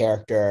interest as a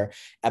character,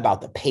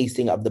 about the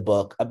pacing of the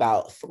book,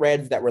 about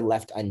threads that were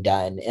left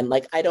undone. And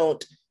like, I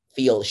don't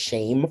feel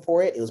shame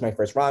for it. It was my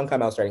first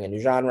rom-com. I was starting a new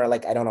genre.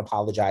 Like, I don't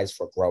apologize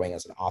for growing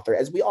as an author,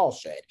 as we all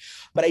should.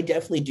 But I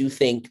definitely do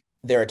think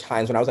there are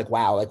times when I was like,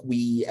 wow, like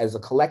we as a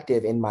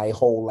collective in my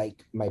whole,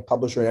 like my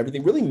publisher and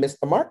everything really missed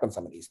the mark on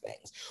some of these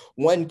things.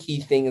 One key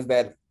thing is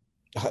that,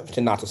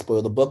 not to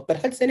spoil the book, but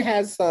Hudson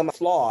has some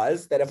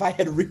flaws that if I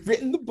had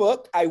rewritten the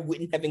book, I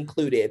wouldn't have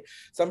included.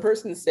 Some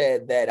person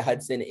said that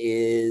Hudson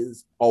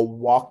is a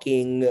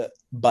walking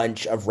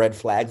bunch of red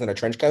flags in a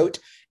trench coat.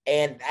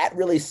 And that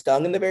really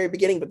stung in the very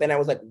beginning. But then I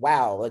was like,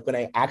 wow, like when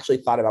I actually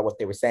thought about what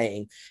they were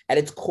saying, at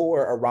its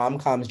core, a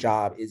rom-com's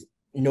job is,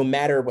 no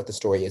matter what the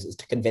story is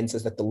to convince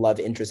us that the love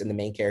interest in the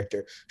main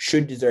character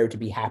should deserve to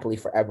be happily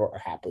forever or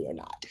happily or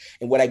not.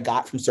 And what I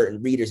got from certain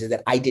readers is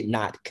that I did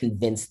not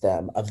convince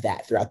them of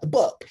that throughout the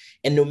book.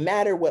 And no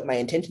matter what my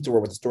intentions were,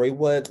 what the story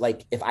was,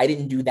 like if I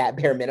didn't do that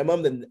bare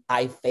minimum, then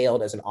I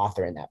failed as an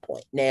author in that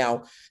point.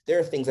 Now, there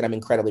are things that I'm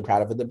incredibly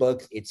proud of in the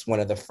book. It's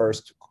one of the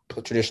first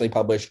traditionally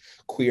published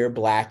queer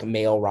Black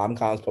male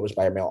rom-coms published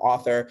by a male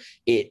author.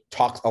 It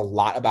talks a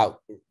lot about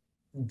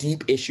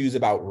deep issues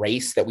about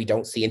race that we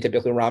don't see in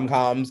typical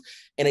rom-coms.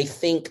 And I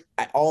think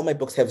all my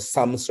books have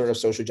some sort of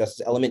social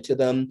justice element to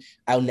them.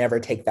 I'll never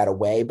take that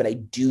away, but I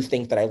do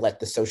think that I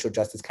let the social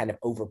justice kind of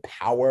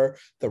overpower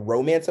the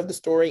romance of the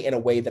story in a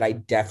way that I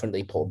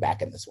definitely pulled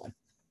back in this one.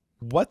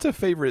 What's a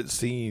favorite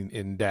scene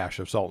in Dash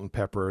of Salt and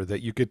Pepper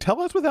that you could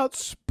tell us without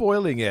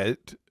spoiling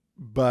it,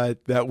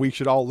 but that we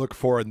should all look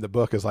for in the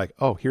book as like,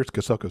 oh, here's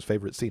Kosoko's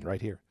favorite scene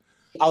right here?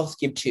 I'll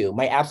skip two.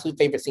 My absolute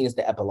favorite scene is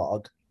the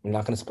epilogue. I'm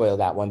not going to spoil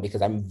that one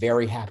because I'm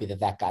very happy that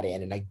that got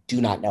in, and I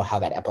do not know how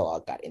that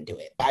epilogue got into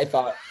it. I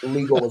thought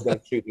legal was going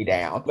to shoot me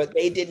down, but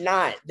they did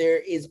not. There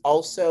is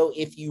also,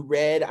 if you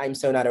read I'm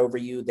So Not Over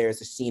You,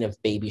 there's a scene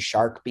of Baby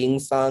Shark being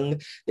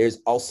sung. There's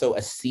also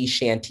a sea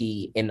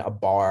shanty in a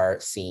bar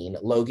scene.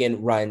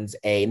 Logan runs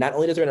not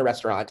only does he run a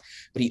restaurant,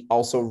 but he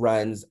also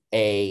runs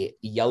a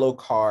Yellow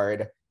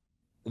Card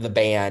the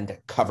band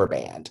cover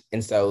band.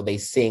 And so they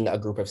sing a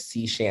group of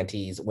sea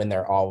shanties when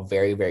they're all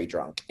very, very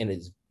drunk. And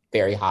it's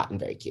very hot and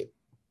very cute.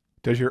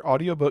 Does your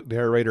audiobook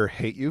narrator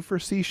hate you for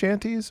sea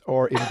shanties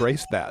or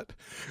embrace that?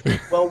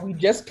 Well, we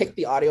just picked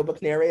the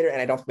audiobook narrator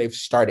and I don't think they've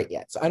started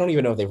yet. So I don't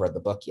even know if they've read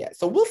the book yet.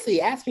 So we'll see.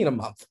 Ask me in a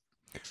month.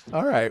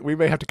 All right. We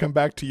may have to come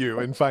back to you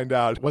and find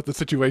out what the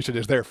situation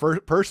is there.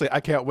 Personally,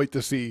 I can't wait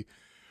to see,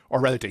 or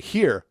rather to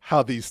hear,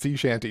 how these sea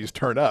shanties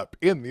turn up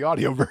in the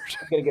audio version.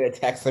 I'm going to get a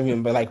text from him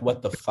and be like,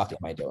 what the fuck am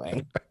I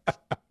doing?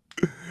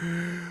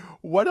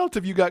 What else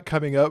have you got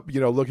coming up,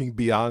 looking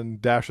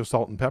beyond Dash of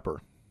Salt and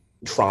Pepper?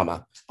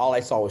 Trauma. All I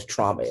saw was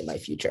trauma in my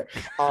future.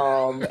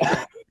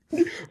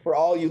 For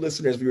all you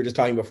listeners, we were just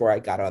talking before I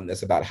got on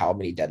this about how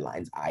many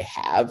deadlines I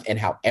have and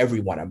how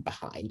everyone I'm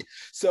behind.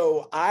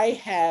 So I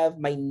have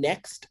my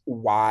next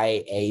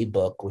YA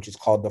book, which is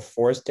called The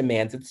Forest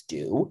Demands Its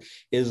Due.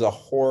 It is a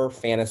horror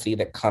fantasy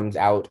that comes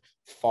out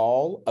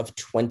fall of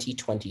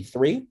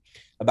 2023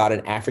 about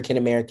an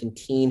African-American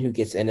teen who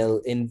gets an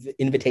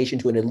invitation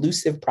to an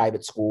elusive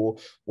private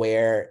school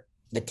where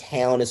the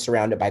town is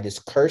surrounded by this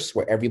curse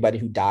where everybody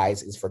who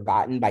dies is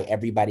forgotten by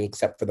everybody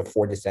except for the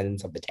 4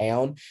 descendants of the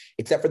town,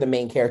 except for the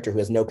main character who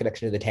has no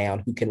connection to the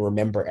town, who can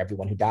remember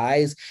everyone who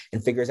dies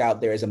and figures out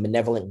there is a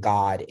malevolent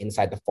god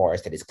inside the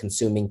forest that is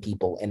consuming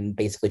people and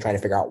basically trying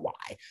to figure out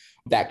why.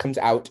 That comes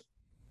out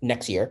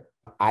next year.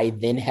 I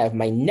then have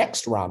my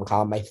next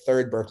rom-com, my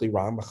third Berkeley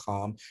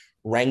rom-com,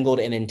 Wrangled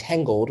and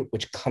Entangled,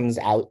 which comes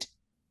out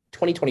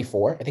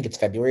 2024. I think it's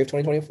February of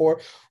 2024,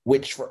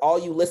 which for all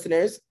you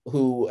listeners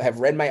who have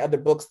read my other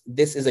books,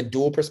 this is a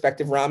dual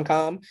perspective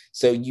rom-com.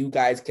 So you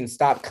guys can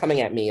stop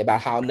coming at me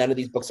about how none of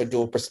these books are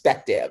dual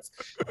perspectives.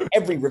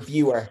 Every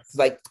reviewer is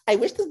like, I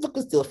wish this book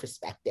was dual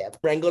perspective.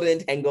 Wrangled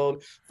and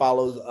Entangled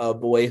follows a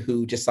boy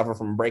who just suffered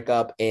from a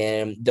breakup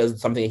and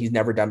does something that he's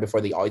never done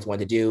before that he always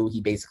wanted to do.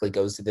 He basically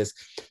goes to this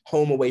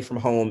home away from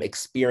home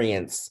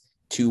experience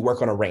to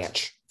work on a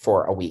ranch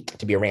for a week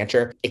to be a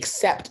rancher,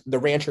 except the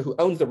rancher who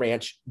owns the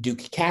ranch, Duke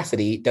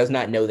Cassidy, does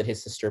not know that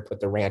his sister put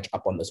the ranch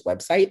up on this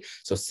website.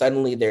 So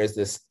suddenly there's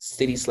this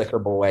city slicker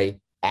boy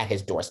at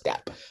his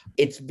doorstep.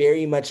 It's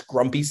very much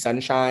Grumpy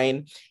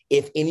Sunshine.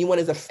 If anyone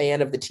is a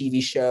fan of the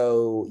TV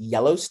show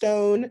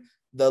Yellowstone,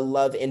 the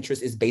love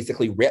interest is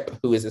basically Rip,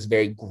 who is this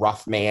very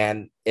gruff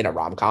man in a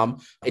rom-com.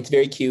 It's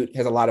very cute,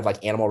 has a lot of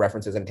like animal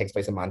references, and it takes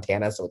place in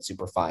Montana, so it's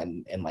super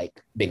fun and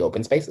like big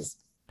open spaces.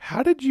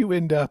 How did you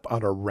end up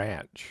on a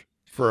ranch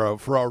for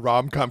a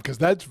rom-com? Because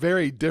that's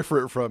very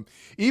different from,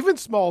 even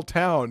Small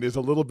Town is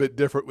a little bit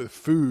different with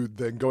food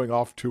than going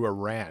off to a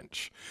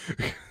ranch.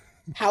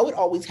 How it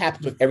always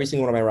happens with every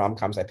single one of my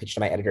rom-coms I pitch to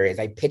my editor is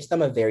I pitch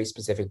them a very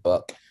specific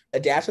book. A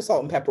Dash of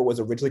Salt and Pepper was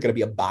originally going to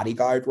be a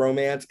bodyguard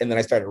romance, and then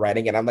I started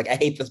writing it. I'm like, I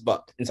hate this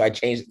book. And so I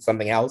changed it to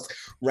something else.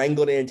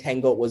 Wrangled and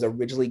Entangled was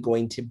originally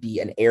going to be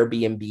an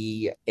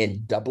Airbnb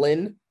in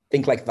Dublin.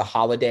 Think like The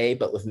Holiday,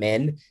 but with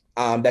men.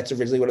 That's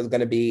originally what it was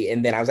going to be.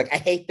 And then I was like, I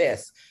hate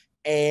this.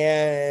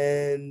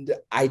 And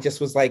I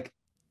just was like,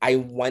 I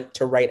want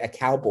to write a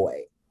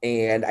cowboy.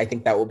 And I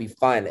think that will be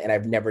fun. And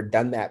I've never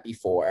done that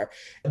before.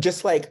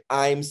 Just like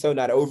I'm So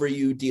Not Over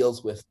You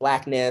deals with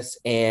Blackness,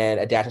 and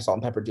A Dash of Salt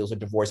and Pepper deals with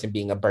divorce and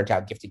being a burnt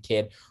out gifted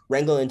kid.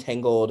 Wrangled and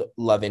Entangled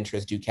love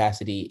interest Duke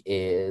Cassidy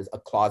is a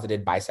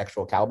closeted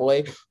bisexual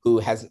cowboy who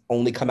has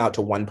only come out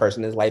to one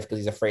person in his life because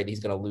he's afraid he's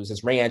going to lose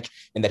his ranch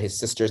and that his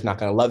sister's not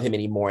going to love him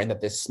anymore, and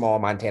that this small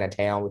Montana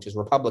town, which is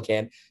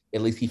Republican,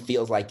 at least he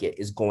feels like it,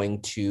 is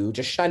going to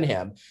just shun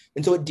him.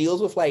 And so it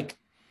deals with like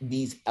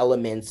these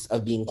elements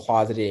of being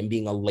closeted and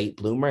being a late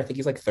bloomer. I think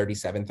he's like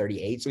 37,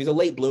 38. So he's a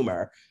late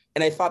bloomer.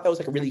 And I thought that was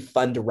like really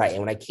fun to write. And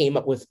when I came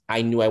up with,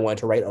 I knew I wanted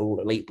to write a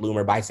late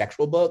bloomer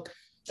bisexual book.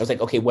 I was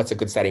like, okay, what's a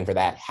good setting for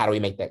that? How do we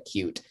make that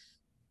cute?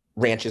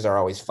 Ranches are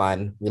always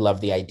fun. We love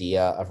the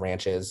idea of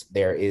ranches.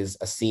 There is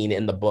a scene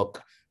in the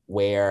book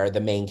where the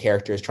main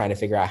character is trying to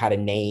figure out how to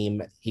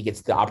name, he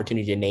gets the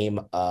opportunity to name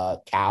a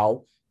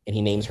cow, and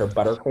he names her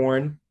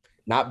Buttercorn.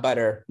 Not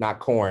butter, not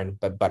corn,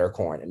 but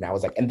buttercorn. And I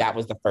was like, and that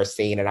was the first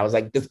scene. And I was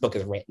like, this book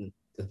is written.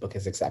 This book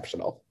is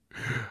exceptional.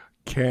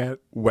 Can't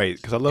wait,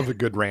 because I love a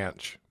good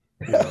ranch.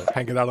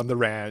 Hanging out on the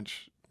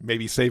ranch,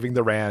 maybe saving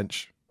the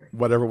ranch,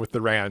 whatever with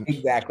the ranch.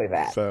 Exactly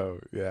that. So,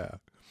 yeah.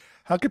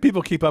 How can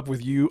people keep up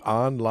with you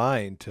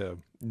online to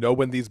know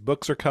when these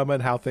books are coming,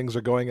 how things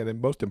are going, and then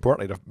most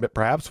importantly, to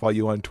perhaps follow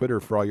you on Twitter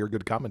for all your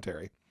good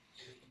commentary?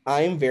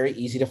 I am very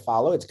easy to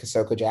follow. It's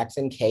Kosoko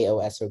Jackson,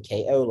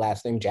 Kosoko,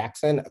 last name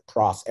Jackson,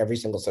 across every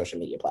single social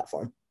media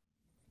platform.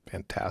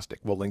 Fantastic.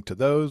 We'll link to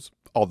those,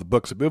 all the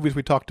books and movies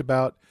we talked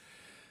about.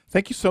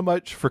 Thank you so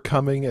much for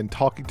coming and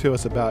talking to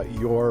us about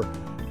your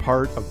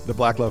part of the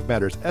Black Love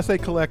Matters essay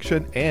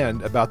collection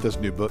and about this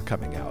new book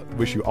coming out.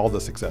 Wish you all the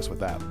success with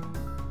that.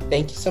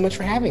 Thank you so much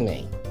for having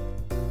me.